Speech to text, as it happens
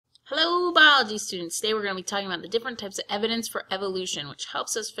Hello, biology students. Today we're going to be talking about the different types of evidence for evolution, which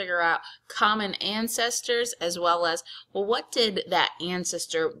helps us figure out common ancestors as well as, well, what did that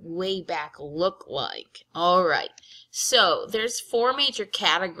ancestor way back look like? All right. So there's four major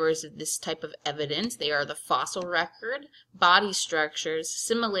categories of this type of evidence. They are the fossil record, body structures,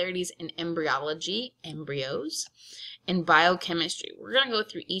 similarities in embryology, embryos, and biochemistry. We're going to go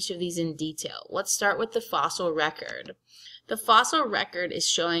through each of these in detail. Let's start with the fossil record. The fossil record is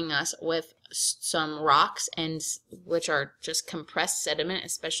showing us with some rocks, and which are just compressed sediment,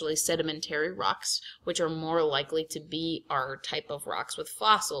 especially sedimentary rocks, which are more likely to be our type of rocks with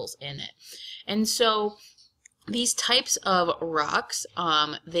fossils in it. And so these types of rocks,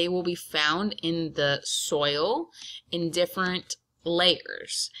 they will be found in the soil in different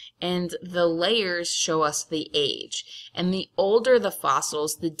layers, and the layers show us the age, and the older the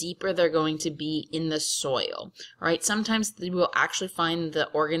fossils, the deeper they're going to be in the soil. Right? Sometimes we will actually find the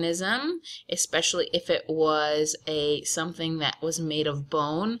organism, especially if it was something that was made of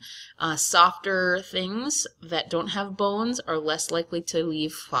bone. Softer things that don't have bones are less likely to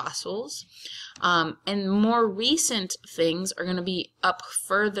leave fossils. And more recent things are going to be up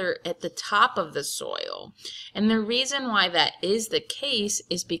further at the top of the soil. And the reason why that is the case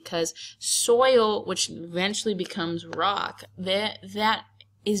is because soil, which eventually becomes rock, that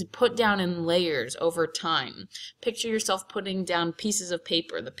is put down in layers over time. Picture yourself putting down pieces of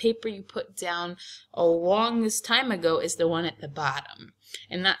paper. The paper you put down a long time ago is the one at the bottom.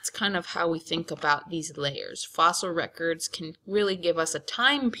 And that's kind of how we think about these layers. Fossil records can really give us a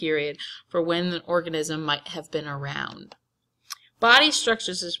time period for when an organism might have been around. Body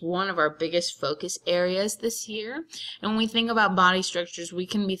structures is one of our biggest focus areas this year. And when we think about body structures, we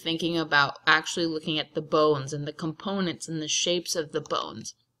can be thinking about actually looking at the bones and the components and the shapes of the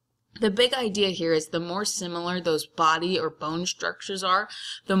bones. The big idea here is the more similar those body or bone structures are,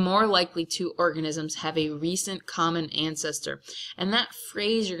 the more likely two organisms have a recent common ancestor. And that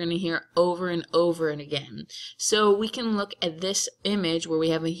phrase you're going to hear over and over and again. So we can look at this image where we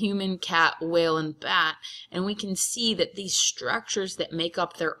have a human, cat, whale, and bat, and we can see that these structures that make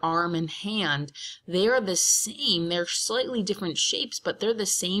up their arm and hand, they are the same. They're slightly different shapes, but they're the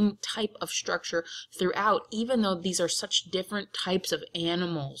same type of structure throughout, even though these are such different types of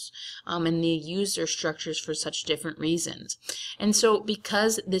animals. And they use their structures for such different reasons. And so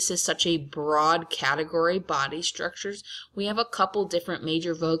because this is such a broad category, body structures, we have a couple different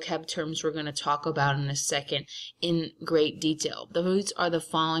major vocab terms we're going to talk about in a second in great detail. Those are the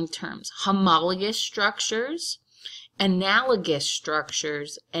following terms: homologous structures, analagous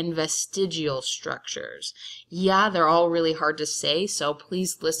structures, and vestigial structures. Yeah, they're all really hard to say, so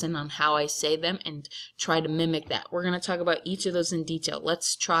please listen on how I say them and try to mimic that. We're going to talk about each of those in detail.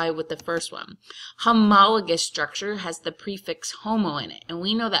 Let's try with the first one. Homologous structure has the prefix homo in it, and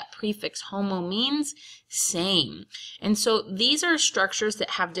we know that prefix homo means same. And so these are structures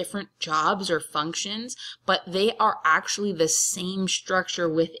that have different jobs or functions, but they are actually the same structure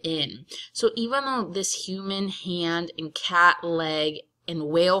within. So even though this human hand and cat leg and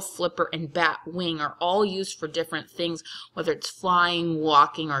whale flipper and bat wing are all used for different things, whether it's flying,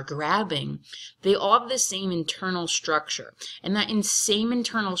 walking, or grabbing, they all have the same internal structure. And that same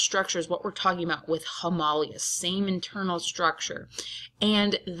internal structure is what we're talking about with homologous, same internal structure.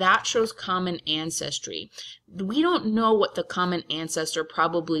 And that shows common ancestry. We don't know what the common ancestor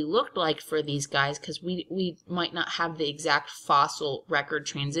probably looked like for these guys because we might not have the exact fossil record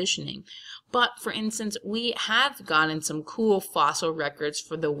transitioning. But for instance, we have gotten some cool fossil records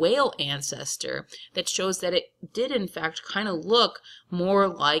for the whale ancestor that shows that it did in fact kind of look more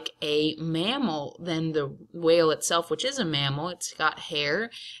like a mammal than the whale itself, which is a mammal. It's got hair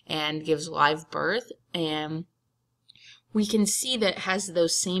and gives live birth, and we can see that it has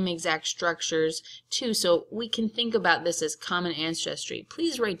those same exact structures too, so we can think about this as common ancestry.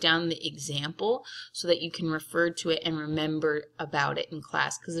 Please write down the example so that you can refer to it and remember about it in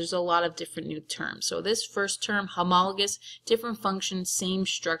class, because there's a lot of different new terms. So this first term, homologous, different function, same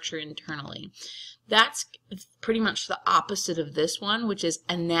structure internally. That's pretty much the opposite of this one, which is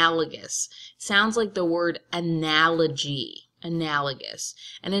analagous. Sounds like the word analogy. Analagous.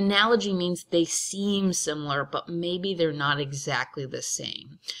 An analogy means they seem similar, but maybe they're not exactly the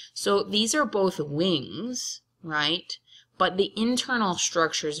same. So these are both wings, right? But the internal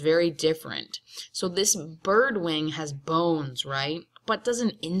structure is very different. So this bird wing has bones, right? But does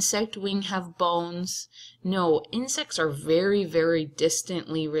an insect wing have bones? No, insects are very, very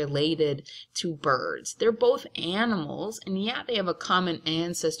distantly related to birds. They're both animals, and yeah, they have a common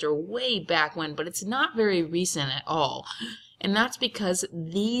ancestor way back when, but it's not very recent at all. And that's because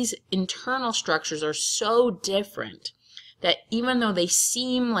these internal structures are so different that even though they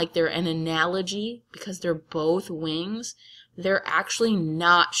seem like they're an analogy because they're both wings, they're actually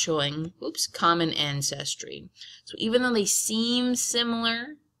not showing, common ancestry. So even though they seem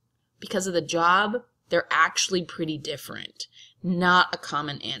similar because of the job, they're actually pretty different. Not a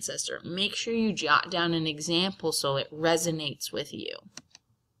common ancestor. Make sure you jot down an example so it resonates with you.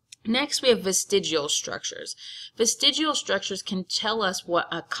 Next, we have vestigial structures. Vestigial structures can tell us what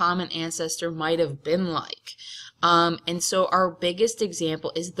a common ancestor might have been like. And so our biggest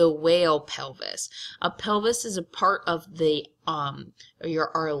example is the whale pelvis. A pelvis is a part of the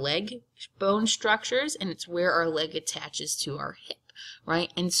our leg bone structures, and it's where our leg attaches to our hip,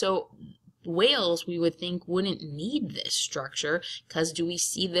 right? And so whales, we would think, wouldn't need this structure because do we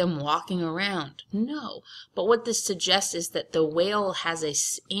see them walking around? No. But what this suggests is that the whale has an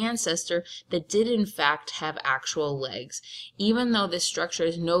ancestor that did in fact have actual legs. Even though this structure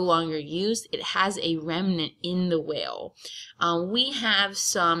is no longer used, it has a remnant in the whale. We have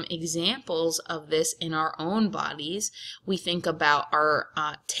some examples of this in our own bodies. We think about our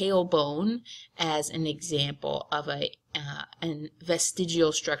tailbone as an example of a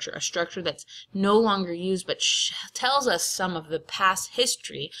vestigial structure, a structure that's no longer used but tells us some of the past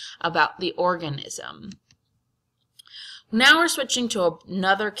history about the organism. Now we're switching to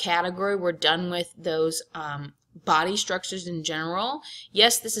another category. We're done with those body structures in general.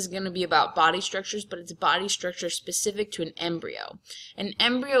 Yes, this is going to be about body structures, but it's body structure specific to an embryo. An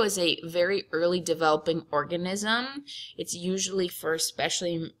embryo is a very early developing organism. It's usually for,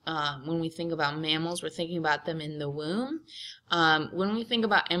 especially when we think about mammals, we're thinking about them in the womb. When we think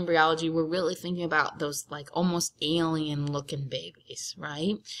about embryology, we're really thinking about those like almost alien looking babies,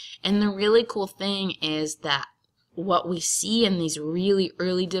 right? And the really cool thing is that what we see in these really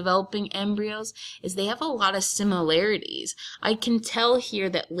early developing embryos is they have a lot of similarities. I can tell here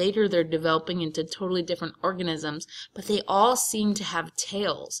that later they're developing into totally different organisms, but they all seem to have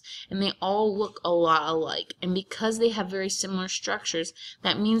tails, and they all look a lot alike. And because they have very similar structures,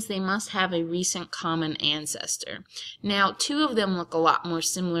 that means they must have a recent common ancestor. Now, two of them look a lot more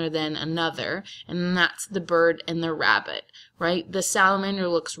similar than another, and that's the bird and the rabbit, right? The salamander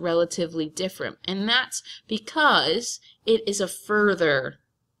looks relatively different, and that's because it is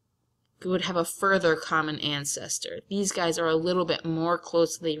would have a further common ancestor. These guys are a little bit more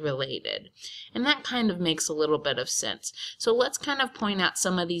closely related, and that kind of makes a little bit of sense. So let's kind of point out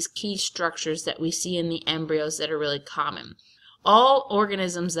some of these key structures that we see in the embryos that are really common. All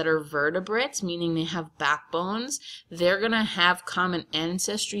organisms that are vertebrates, meaning they have backbones, they're going to have common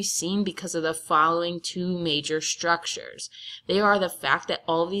ancestry seen because of the following two major structures. They are the fact that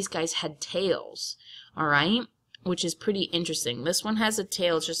all of these guys had tails, all right? Which is pretty interesting. This one has a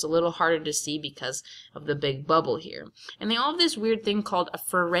tail. It's just a little harder to see because of the big bubble here. And they all have this weird thing called a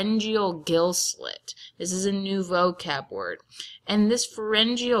pharyngeal gill slit. This is a new vocab word. And this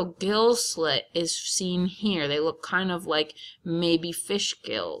pharyngeal gill slit is seen here. They look kind of like maybe fish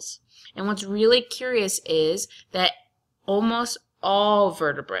gills. And what's really curious is that almost all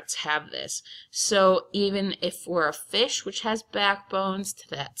vertebrates have this. So even if we're a fish, which has backbones, to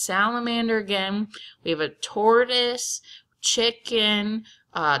that salamander again, we have a tortoise, chicken,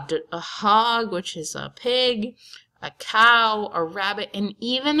 a hog, which is a pig, a cow, a rabbit, and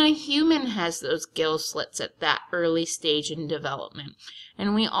even a human has those gill slits at that early stage in development.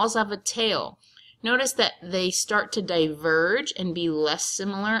 And we also have a tail. Notice that they start to diverge and be less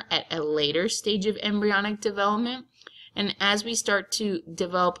similar at a later stage of embryonic development. And as we start to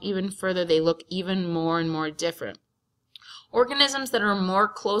develop even further, they look even more and more different. Organisms that are more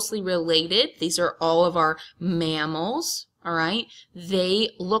closely related, these are all of our mammals, all right? They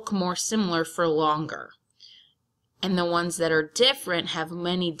look more similar for longer. And the ones that are different, have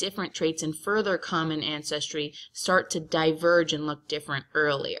many different traits and further common ancestry, start to diverge and look different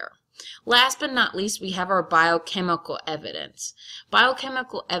earlier. Last but not least, we have our biochemical evidence.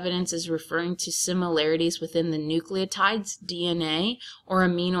 Biochemical evidence is referring to similarities within the nucleotides, DNA, or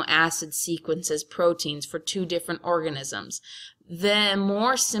amino acid sequences, proteins, for two different organisms. The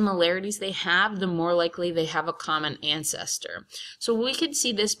more similarities they have, the more likely they have a common ancestor. So we could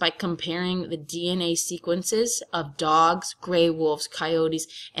see this by comparing the DNA sequences of dogs, gray wolves, coyotes,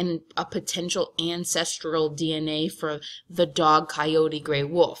 and a potential ancestral DNA for the dog, coyote, gray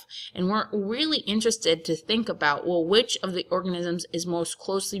wolf. And we're really interested to think about, well, which of the organisms is most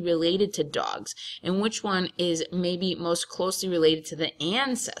closely related to dogs, and which one is maybe most closely related to the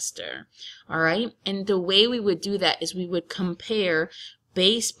ancestor. All right, and the way we would do that is we would compare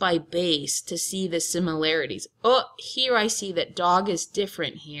base by base to see the similarities. Oh, here I see that dog is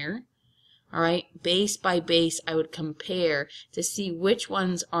different here. All right, base by base, I would compare to see which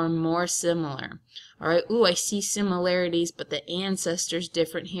ones are more similar. All right, ooh, I see similarities, but the ancestor's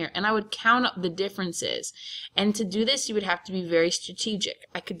different here. And I would count up the differences. And to do this, you would have to be very strategic.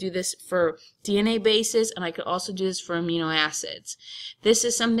 I could do this for DNA bases, and I could also do this for amino acids. This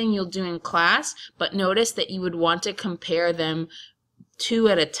is something you'll do in class, but notice that you would want to compare them 2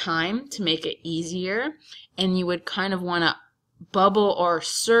 at a time to make it easier. And you would kind of want to bubble or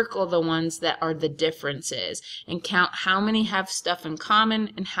circle the ones that are the differences and count how many have stuff in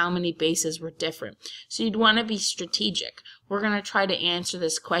common and how many bases were different. So you'd want to be strategic. We're going to try to answer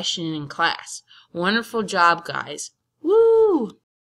this question in class. Wonderful job, guys. Woo!